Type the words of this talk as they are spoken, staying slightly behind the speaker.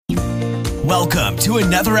Welcome to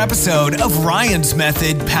another episode of Ryan's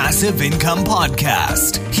Method Passive Income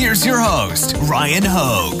Podcast. Here's your host, Ryan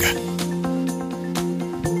Hogue.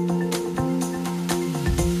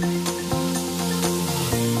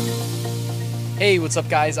 Hey, what's up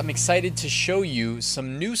guys? I'm excited to show you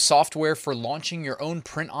some new software for launching your own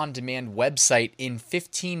print-on-demand website in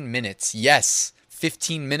 15 minutes. Yes,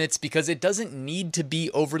 15 minutes, because it doesn't need to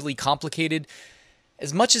be overly complicated.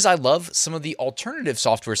 As much as I love some of the alternative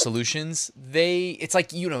software solutions, it's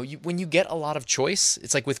like, when you get a lot of choice,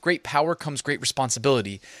 it's like with great power comes great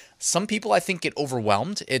responsibility. Some people, I think, get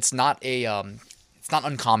overwhelmed. It's not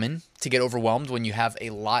uncommon to get overwhelmed when you have a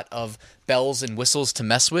lot of bells and whistles to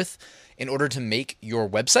mess with in order to make your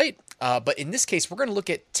website. But in this case, we're going to look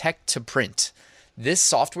at Text2Print. This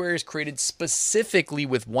software is created specifically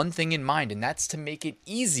with one thing in mind, and that's to make it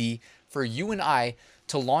easy for you and I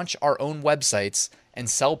to launch our own websites and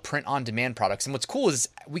sell print-on-demand products. And what's cool is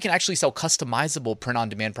we can actually sell customizable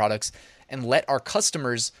print-on-demand products and let our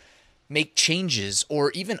customers make changes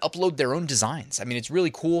or even upload their own designs. I mean, it's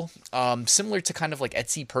really cool. Similar to kind of like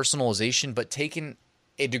Etsy personalization, but taken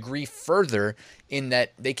a degree further in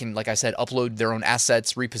that they can, like I said, upload their own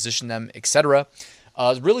assets, reposition them, etc.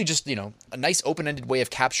 Really just, a nice open-ended way of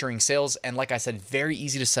capturing sales. And like I said, very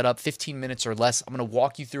easy to set up, 15 minutes or less. I'm going to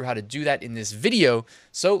walk you through how to do that in this video.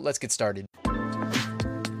 So let's get started.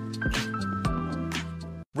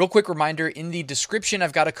 Real quick reminder, in the description,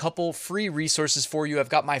 I've got a couple free resources for you. I've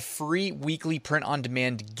got my free weekly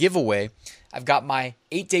print-on-demand giveaway. I've got my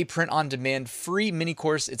 8-day print-on-demand free mini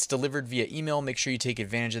course. It's delivered via email. Make sure you take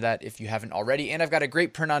advantage of that if you haven't already. And I've got a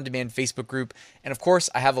great print-on-demand Facebook group. And of course,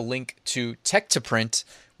 I have a link to Text2Print,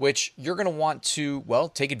 which you're going to want to,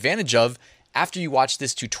 take advantage of. After you watch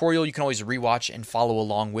this tutorial, you can always rewatch and follow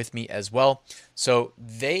along with me as well. So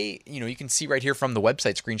you can see right here from the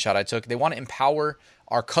website screenshot I took, they want to empower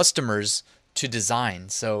our customers to design.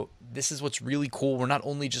 So this is what's really cool. We're not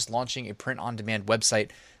only just launching a print-on-demand website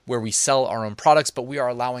where we sell our own products, but we are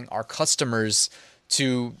allowing our customers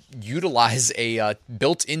to utilize a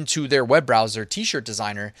built into their web browser t-shirt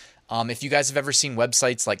designer. If you guys have ever seen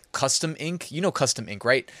websites like Custom Ink, you know Custom Ink,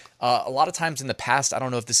 right? A lot of times in the past, I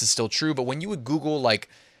don't know if this is still true, but when you would Google,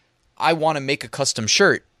 I want to make a custom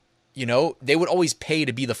shirt, they would always pay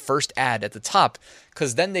to be the first ad at the top,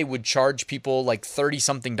 because then they would charge people like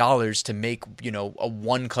 $30-something to make, a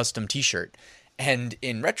one custom t-shirt. And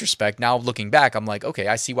in retrospect, now looking back, I'm like, okay,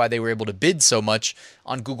 I see why they were able to bid so much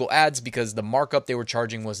on Google Ads, because the markup they were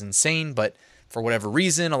charging was insane. But for whatever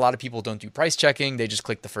reason, a lot of people don't do price checking. They just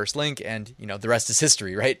click the first link and, the rest is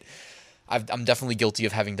history, right? I'm definitely guilty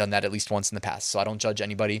of having done that at least once in the past, so I don't judge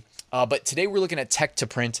anybody. But today we're looking at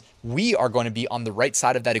Text2Print. We are going to be on the right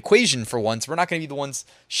side of that equation for once. We're not going to be the ones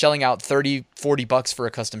shelling out $30-$40 for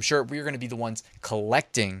a custom shirt. We're going to be the ones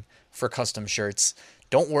collecting for custom shirts.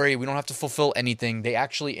 Don't worry, we don't have to fulfill anything. They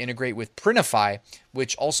actually integrate with Printify,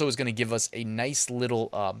 which also is going to give us a nice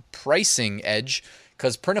little pricing edge,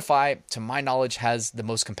 because Printify, to my knowledge, has the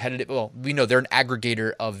most competitive. Well, we know they're an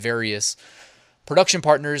aggregator of various production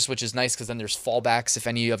partners, which is nice because then there's fallbacks. If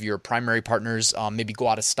any of your primary partners maybe go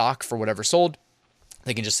out of stock for whatever sold,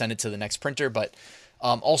 they can just send it to the next printer. But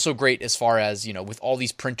also great as far as, with all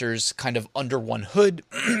these printers kind of under one hood,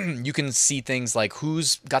 you can see things like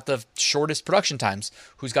who's got the shortest production times,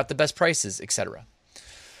 who's got the best prices, etc.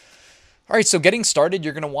 All right, so getting started,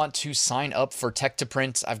 you're going to want to sign up for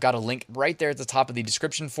Text2Print. I've got a link right there at the top of the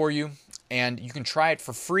description for you, and you can try it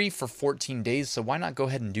for free for 14 days. So why not go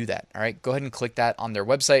ahead and do that? All right, go ahead and click that on their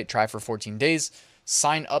website, try it for 14 days,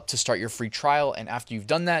 sign up to start your free trial. And after you've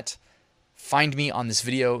done that, find me on this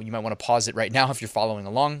video. You might want to pause it right now if you're following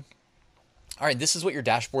along. All right, this is what your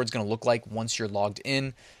dashboard is going to look like once you're logged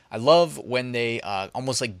in. I love when they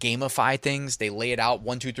almost like gamify things. They lay it out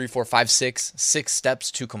 1, 2, 3, 4, 5, 6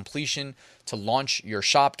 steps to completion to launch your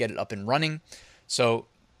shop, get it up and running. So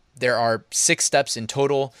there are 6 steps in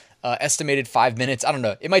total, estimated 5 minutes. I don't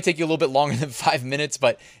know. It might take you a little bit longer than 5 minutes,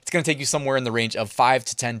 but it's going to take you somewhere in the range of 5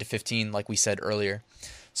 to 10 to 15, like we said earlier.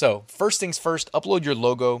 So first things first, upload your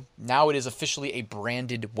logo. Now it is officially a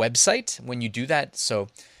branded website when you do that. So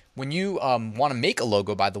when you want to make a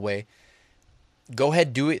logo, by the way, go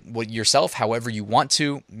ahead, do it yourself however you want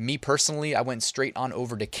to. Me personally, I went straight on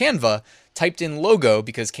over to Canva, typed in logo,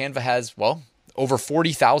 because Canva has, over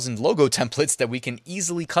 40,000 logo templates that we can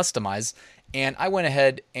easily customize. And I went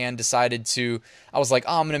ahead and decided I was like,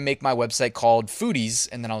 I'm going to make my website called Foodies.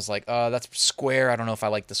 And then I was like, that's square. I don't know if I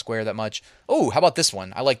like the square that much. Oh, how about this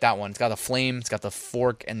one? I like that one. It's got the flame, it's got the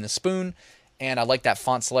fork and the spoon. And I like that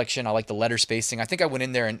font selection. I like the letter spacing. I think I went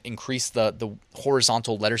in there and increased the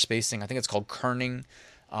horizontal letter spacing. I think it's called kerning.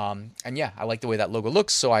 And yeah, I like the way that logo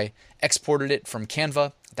looks, so I exported it from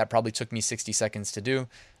Canva. That probably took me 60 seconds to do.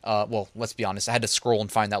 Well, let's be honest, I had to scroll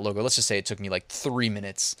and find that logo. Let's just say it took me like 3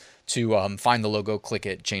 minutes to find the logo, click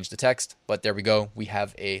it, change the text. But there we go, we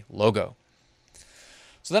have a logo.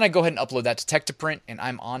 So then I go ahead and upload that to Tech2Print, and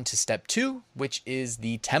I'm on to step 2, which is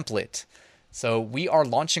the template. So we are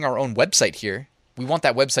launching our own website here. We want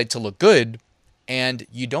that website to look good, and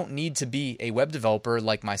you don't need to be a web developer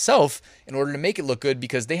like myself in order to make it look good,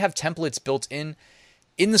 because they have templates built in.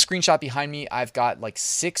 In the screenshot behind me, I've got like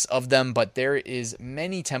 6 of them, but there is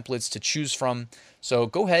many templates to choose from. So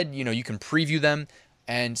go ahead, you can preview them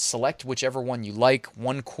and select whichever one you like.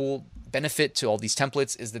 One cool benefit to all these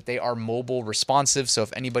templates is that they are mobile responsive. So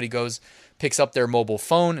if anybody picks up their mobile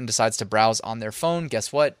phone and decides to browse on their phone,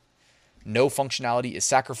 guess what? No functionality is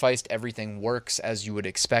sacrificed. Everything works as you would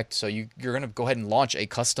expect. So you're going to go ahead and launch a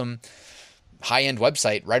custom high-end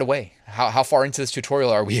website right away. How far into this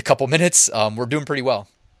tutorial are we? A couple minutes? We're doing pretty well.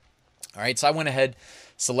 All right, so I went ahead,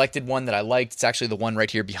 selected one that I liked. It's actually the one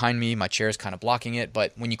right here behind me. My chair is kind of blocking it,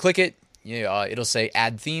 but when you click it, it'll say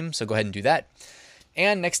add theme. So go ahead and do that.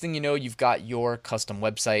 And next thing you know, you've got your custom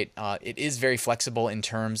website. It is very flexible in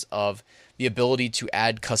terms of the ability to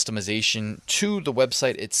add customization to the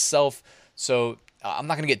website itself. So I'm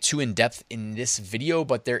not going to get too in depth in this video,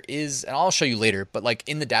 but there is, and I'll show you later, but like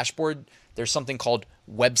in the dashboard, there's something called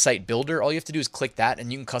Website Builder. All you have to do is click that,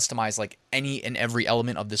 and you can customize like any and every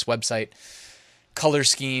element of this website. Color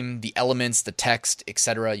scheme, the elements, the text,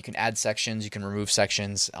 etc. You can add sections, you can remove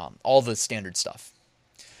sections, all the standard stuff.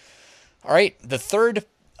 All right, the third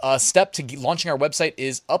step to launching our website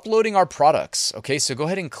is uploading our products. Okay, so go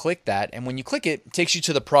ahead and click that, and when you click it, it takes you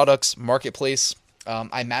to the products marketplace.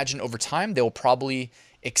 I imagine over time they'll probably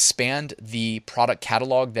expand the product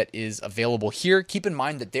catalog that is available here. Keep in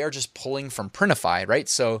mind that they are just pulling from Printify, right?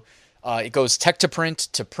 So it goes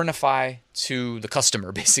Tech2Print to Printify to the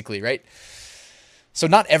customer, basically, right? So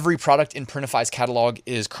not every product in Printify's catalog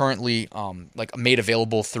is currently like made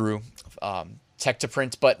available through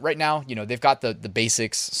Tech2Print, but right now, they've got the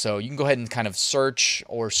basics. So you can go ahead and kind of search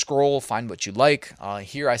or scroll, find what you like.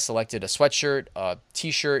 Here I selected a sweatshirt, a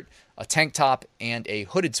t-shirt, a tank top, and a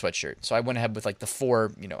hooded sweatshirt. So I went ahead with like the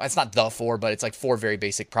 4, it's not the 4, but it's like 4 very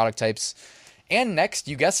basic product types. And next,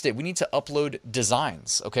 you guessed it, we need to upload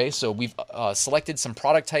designs. Okay, so we've selected some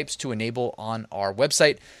product types to enable on our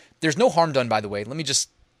website. There's no harm done, by the way. Let me just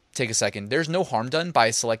take a second. There's no harm done by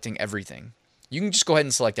selecting everything. You can just go ahead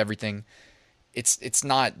and select everything. It's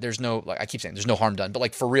not, there's no, like I keep saying, there's no harm done, but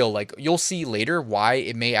like for real, like you'll see later why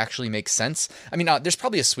it may actually make sense. I mean, there's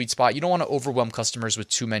probably a sweet spot. You don't want to overwhelm customers with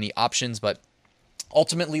too many options, but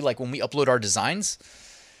ultimately, like when we upload our designs,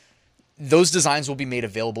 those designs will be made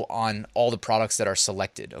available on all the products that are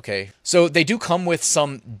selected, okay? So they do come with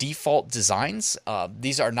some default designs.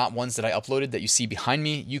 These are not ones that I uploaded that you see behind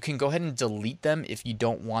me. You can go ahead and delete them if you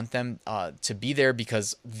don't want them to be there,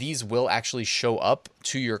 because these will actually show up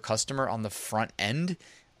to your customer on the front end.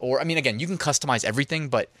 Or, I mean, again, you can customize everything,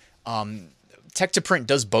 but Tech2Print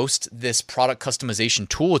does boast this product customization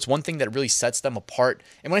tool. It's one thing that really sets them apart.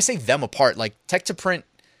 And when I say them apart, like Tech2Print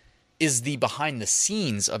is the behind the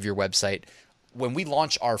scenes of your website. When we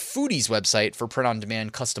launch our Foodies website for print on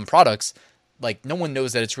demand custom products, like no one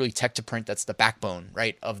knows that it's really Tech2Print that's the backbone,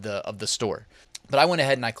 right, of the store. But I went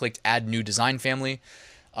ahead and I clicked add new design family.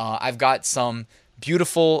 I've got some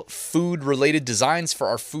beautiful food related designs for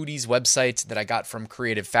our Foodies website that I got from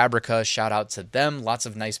Creative Fabrica. Shout out to them. Lots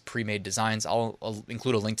of nice pre-made designs. I'll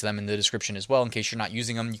include a link to them in the description as well in case you're not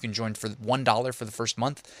using them. You can join for $1 for the first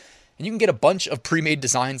month. And you can get a bunch of pre-made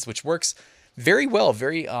designs, which works very well,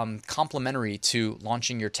 very complementary to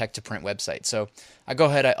launching your Tech2Print website. So I go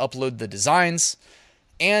ahead, I upload the designs,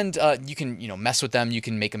 and you can mess with them. You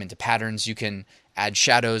can make them into patterns. You can add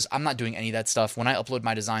shadows. I'm not doing any of that stuff. When I upload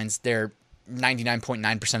my designs, they're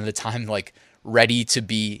 99.9% of the time like ready to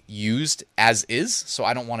be used as is. So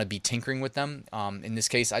I don't want to be tinkering with them. In this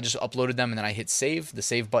case, I just uploaded them and then I hit save. The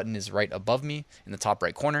save button is right above me in the top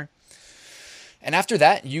right corner. And after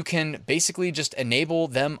that, you can basically just enable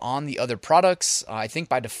them on the other products. I think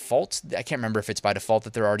by default, I can't remember if it's by default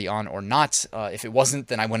that they're already on or not. If it wasn't,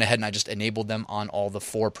 then I went ahead and I just enabled them on all the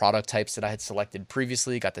 4 product types that I had selected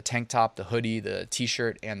previously. Got the tank top, the hoodie, the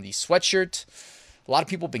t-shirt, and the sweatshirt. A lot of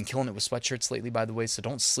people have been killing it with sweatshirts lately, by the way, so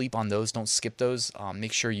don't sleep on those. Don't skip those.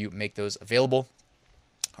 Make sure you make those available.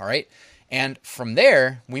 All right. And from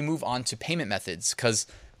there, we move on to payment methods, because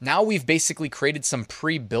now we've basically created some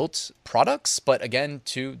pre-built products, but again,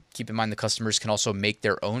 to keep in mind, the customers can also make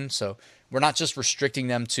their own. So we're not just restricting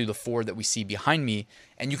them to the 4 that we see behind me,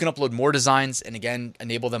 and you can upload more designs and again,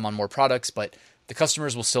 enable them on more products, but the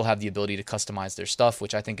customers will still have the ability to customize their stuff,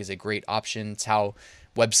 which I think is a great option. It's how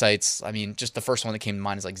websites, I mean, just the first one that came to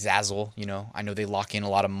mind is like Zazzle. I know they lock in a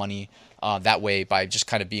lot of money that way by just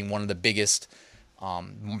kind of being one of the biggest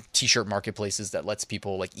t-shirt marketplaces that lets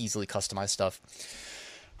people like easily customize stuff.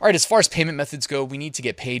 All right, as far as payment methods go, we need to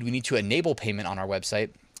get paid. We need to enable payment on our website.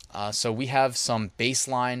 So we have some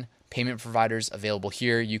baseline payment providers available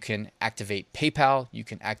here. You can activate PayPal. You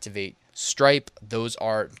can activate Stripe. Those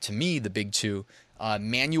are, to me, the big two.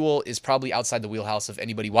 Manual is probably outside the wheelhouse of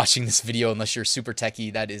anybody watching this video unless you're super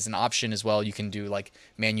techie. That is an option as well. You can do like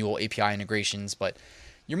manual API integrations, but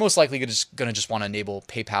you're most likely going to just want to enable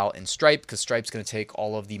PayPal and Stripe because Stripe's going to take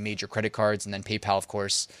all of the major credit cards, and then PayPal, of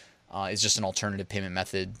course, is just an alternative payment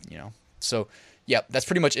method. So yeah, that's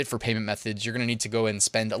pretty much it for payment methods. You're going to need to go and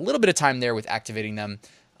spend a little bit of time there with activating them.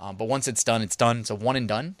 But once it's done, it's done. It's a one and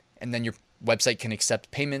done. And then your website can accept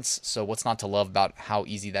payments. So what's not to love about how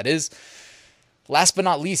easy that is? Last but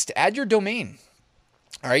not least, add your domain.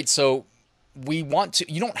 All right. So you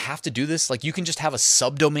don't have to do this. Like you can just have a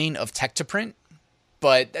subdomain of Tech2Print,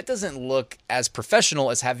 but that doesn't look as professional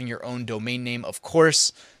as having your own domain name, of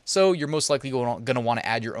course. So you're most likely going to want to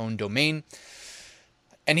add your own domain.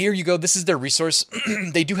 And here you go. This is their resource.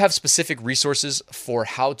 They do have specific resources for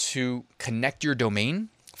how to connect your domain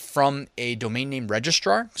from a domain name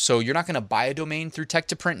registrar. So you're not going to buy a domain through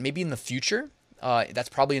Tech2Print. Maybe in the future. That's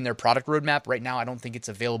probably in their product roadmap. Right now, I don't think it's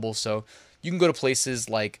available. So you can go to places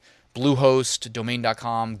like Bluehost,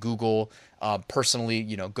 Domain.com, Google. Personally,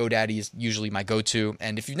 GoDaddy is usually my go-to.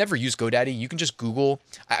 And if you've never used GoDaddy, you can just Google.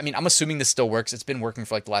 I mean, I'm assuming this still works. It's been working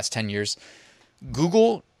for like the last 10 years.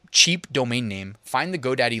 Google cheap domain name. Find the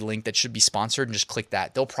GoDaddy link that should be sponsored and just click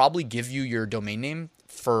that. They'll probably give you your domain name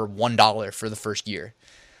for $1 for the first year.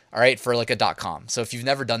 All right, for like a .com. So if you've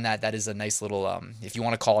never done that, that is a nice little, if you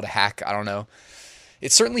want to call it a hack, I don't know.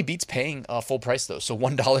 It certainly beats paying full price though. So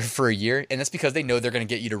 $1 for a year. And that's because they know they're going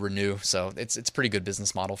to get you to renew. So it's a pretty good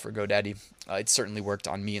business model for GoDaddy. It's certainly worked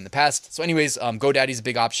on me in the past. So anyways, GoDaddy's a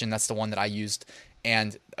big option. That's the one that I used.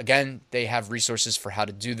 And again, they have resources for how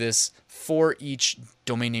to do this for each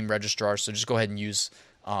domain name registrar. So just go ahead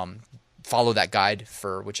and follow that guide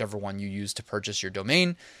for whichever one you use to purchase your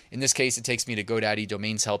domain. In this case, it takes me to GoDaddy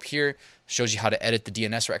Domains Help here. Shows you how to edit the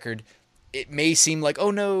DNS record. It may seem like,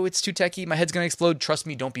 oh no, it's too techy, my head's going to explode. Trust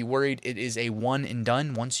me, don't be worried. It is a one and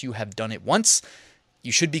done. Once you have done it once,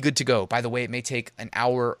 you should be good to go. By the way, it may take an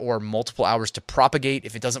hour or multiple hours to propagate.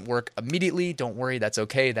 If it doesn't work immediately, don't worry. That's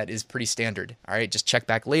okay. That is pretty standard. All right, just check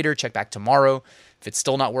back later, check back tomorrow. If it's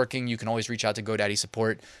still not working, you can always reach out to GoDaddy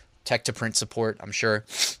support, Tech2Print support, I'm sure.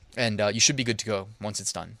 And you should be good to go once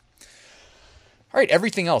it's done. All right,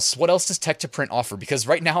 everything else. What else does Tech2Print offer? Because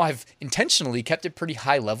right now I've intentionally kept it pretty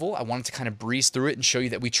high level. I wanted to kind of breeze through it and show you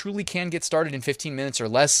that we truly can get started in 15 minutes or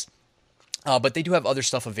less. But they do have other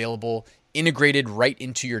stuff available integrated right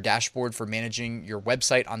into your dashboard for managing your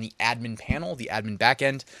website on the admin panel, the admin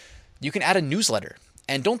backend. You can add a newsletter.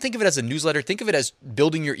 And don't think of it as a newsletter. Think of it as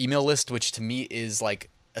building your email list, which to me is like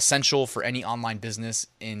essential for any online business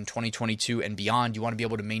in 2022 and beyond. You want to be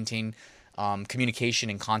able to maintain communication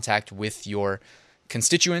and contact with your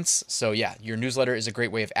constituents. So yeah, your newsletter is a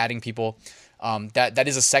great way of adding people. That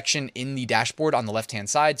is a section in the dashboard on the left-hand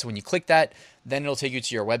side. So when you click that, then it'll take you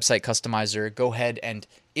to your website customizer. Go ahead and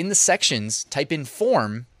in the sections, type in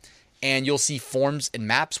form, and you'll see forms and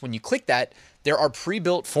maps. When you click that, there are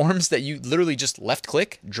pre-built forms that you literally just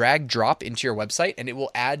left-click, drag, drop into your website, and it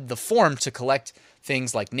will add the form to collect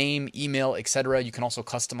things like name, email, etc. You can also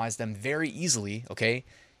customize them very easily, okay?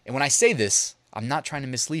 And when I say this, I'm not trying to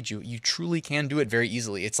mislead you. You truly can do it very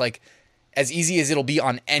easily. It's like as easy as it'll be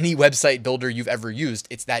on any website builder you've ever used.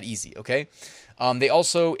 It's that easy, okay? They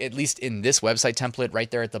also, at least in this website template right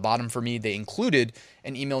there at the bottom for me, they included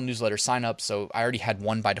an email newsletter sign up. So I already had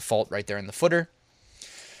one by default right there in the footer.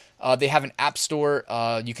 They have an app store.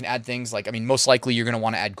 You can add things like, most likely you're going to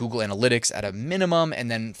want to add Google Analytics at a minimum. And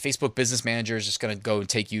then Facebook Business Manager is just going to go and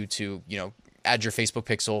take you to, add your Facebook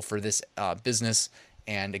pixel for this business.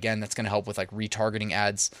 And again, that's going to help with like retargeting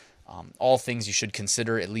ads. All things you should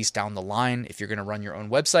consider at least down the line if you're going to run your own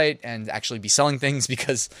website and actually be selling things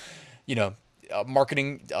because,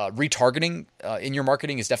 marketing, retargeting in your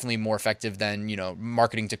marketing is definitely more effective than,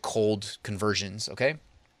 marketing to cold conversions. Okay.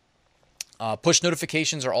 Push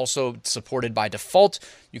notifications are also supported by default.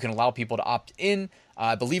 You can allow people to opt in.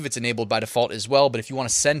 I believe it's enabled by default as well. But if you want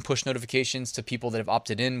to send push notifications to people that have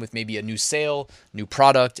opted in with maybe a new sale, new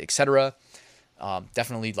product, etc.,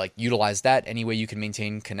 definitely like utilize that. Any way you can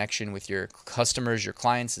maintain connection with your customers, your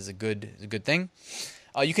clients is a good thing.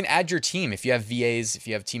 You can add your team if you have VAs, if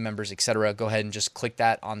you have team members, etc. Go ahead and just click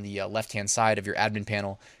that on the left-hand side of your admin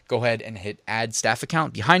panel. Go ahead and hit add staff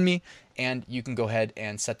account behind me, and you can go ahead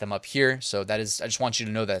and set them up here. So that is, I just want you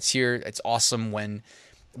to know that's here. It's awesome when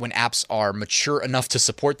apps are mature enough to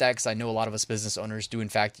support that, because I know a lot of us business owners do in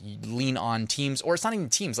fact lean on teams, or it's not even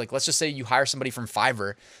teams. Like, let's just say you hire somebody from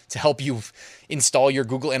Fiverr to help you install your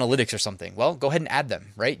Google Analytics or something. Well, go ahead and add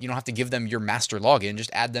them, right? You don't have to give them your master login,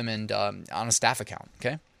 just add them and on a staff account,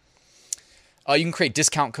 okay? You can create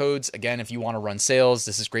discount codes. Again, if you want to run sales,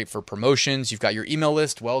 this is great for promotions. You've got your email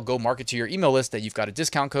list. Well, go market to your email list that you've got a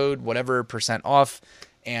discount code, whatever % off,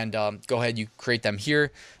 and go ahead, you create them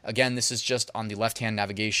here. Again, this is just on the left-hand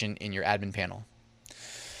navigation in your admin panel.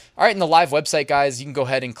 All right, in the live website, guys, you can go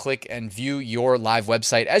ahead and click and view your live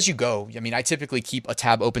website as you go. I mean, I typically keep a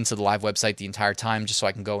tab open to the live website the entire time, just so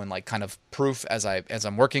I can go and like kind of proof as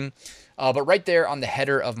I'm working. But right there on the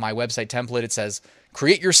header of my website template, it says,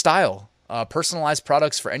 create your style. Personalized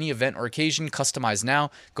products for any event or occasion, customize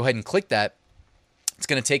now. Go ahead and click that. It's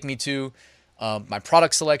going to take me to my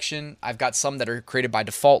product selection. I've got some that are created by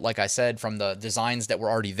default, like I said, from the designs that were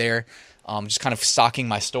already there. Just kind of stocking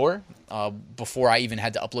my store before I even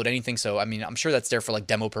had to upload anything. So, I mean, I'm sure that's there for like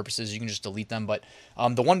demo purposes. You can just delete them. But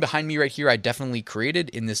the one behind me right here, I definitely created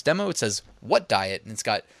in this demo. It says, what diet? And it's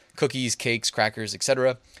got cookies, cakes, crackers,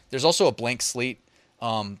 etc. There's also a blank slate.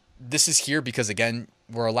 This is here because, again,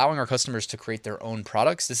 we're allowing our customers to create their own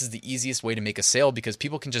products. This is the easiest way to make a sale because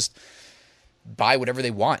people can just buy whatever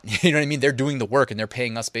they want. You know what I mean? They're doing the work and they're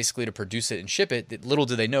paying us basically to produce it and ship it. Little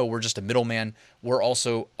do they know, we're just a middleman. We're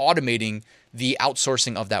also automating the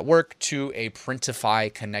outsourcing of that work to a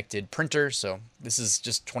Printify connected printer. So this is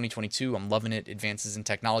just 2022. I'm loving it. Advances in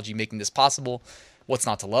technology making this possible. What's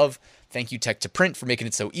not to love? Thank you, Tech2Print, for making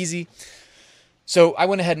it so easy. So I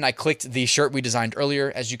went ahead and I clicked the shirt we designed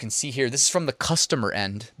earlier. As you can see here, this is from the customer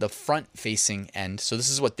end, the front-facing end. So this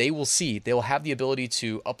is what they will see. They will have the ability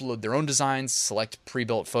to upload their own designs, select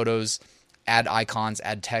pre-built photos, add icons,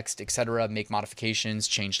 add text, etc., make modifications,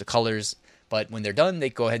 change the colors. But when they're done, they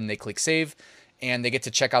go ahead and they click save, and they get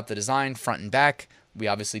to check out the design front and back. We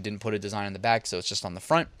obviously didn't put a design on the back, so it's just on the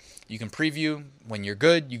front. You can preview. When you're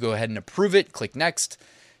good, you go ahead and approve it, click next.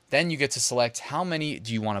 Then you get to select how many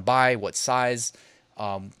do you want to buy, what size,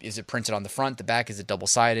 is it printed on the front, the back, is it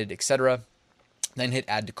double-sided, etc. Then hit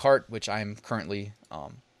add to cart, which I'm currently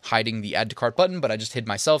hiding the add to cart button, but I just hid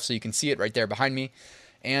myself so you can see it right there behind me.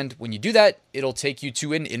 And when you do that, it'll take you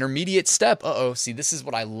to an intermediate step. See, this is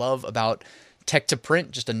what I love about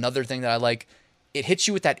Tech2Print, just another thing that I like. It hits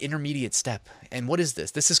you with that intermediate step. And what is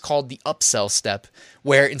this? This is called the upsell step,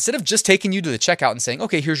 where instead of just taking you to the checkout and saying,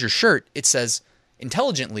 okay, here's your shirt, it says,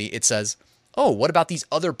 intelligently, it says, oh, what about these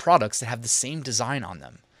other products that have the same design on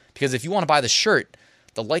them? Because if you want to buy the shirt,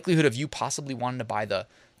 the likelihood of you possibly wanting to buy the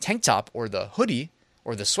tank top or the hoodie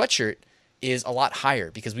or the sweatshirt is a lot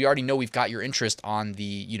higher, because we already know we've got your interest on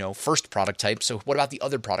the, first product type. So what about the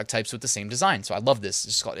other product types with the same design? So I love this.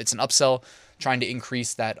 It's an upsell, trying to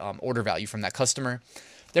increase that order value from that customer.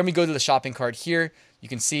 Then we go to the shopping cart here. You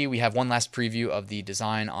can see we have one last preview of the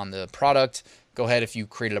design on the product. Go ahead, if you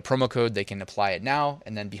created a promo code, they can apply it now.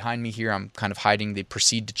 And then behind me here, I'm kind of hiding the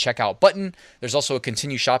proceed to checkout button. There's also a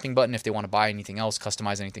continue shopping button if they want to buy anything else,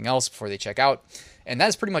 customize anything else before they check out. And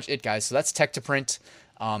that's pretty much it, guys. So that's Tech2Print.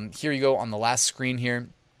 Here you go on the last screen here.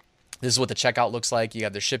 This is what the checkout looks like. You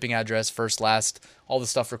have their shipping address, first, last, all the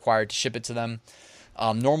stuff required to ship it to them.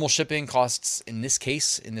 Normal shipping costs, in this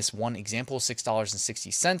case, in this one example,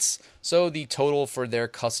 $6.60. So the total for their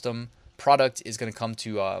custom product is going to come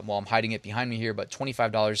to, I'm hiding it behind me here, but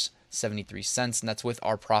 $25.73, and that's with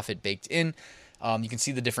our profit baked in. You can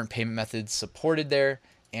see the different payment methods supported there.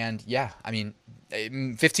 And yeah, I mean,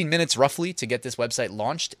 15 minutes roughly to get this website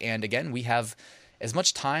launched. And again, we have as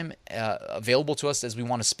much time available to us as we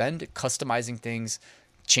want to spend customizing things,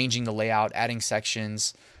 changing the layout, adding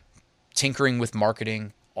sections, tinkering with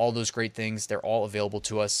marketing, all those great things. They're all available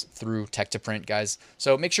to us through Tech2Print, guys.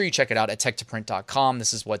 So make sure you check it out at tech2print.com.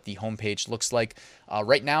 This is what the homepage looks like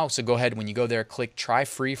right now. So go ahead, when you go there, click try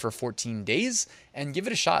free for 14 days and give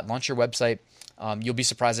it a shot. Launch your website. You'll be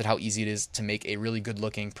surprised at how easy it is to make a really good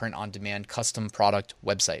looking print-on-demand custom product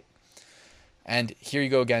website. And here you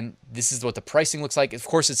go again. This is what the pricing looks like. Of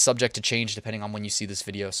course, it's subject to change depending on when you see this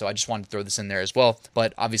video. So I just wanted to throw this in there as well.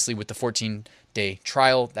 But obviously with the 14-day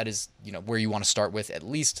trial, that is, where you want to start with, at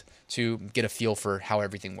least to get a feel for how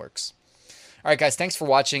everything works. All right, guys, thanks for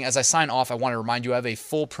watching. As I sign off, I want to remind you I have a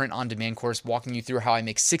full print-on-demand course walking you through how I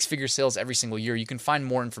make six-figure sales every single year. You can find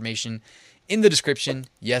more information in the description.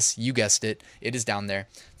 Yes, you guessed it. It is down there.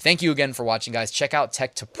 Thank you again for watching, guys. Check out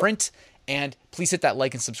Tech2Print, And please hit that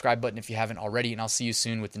like and subscribe button if you haven't already, and I'll see you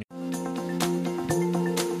soon with the new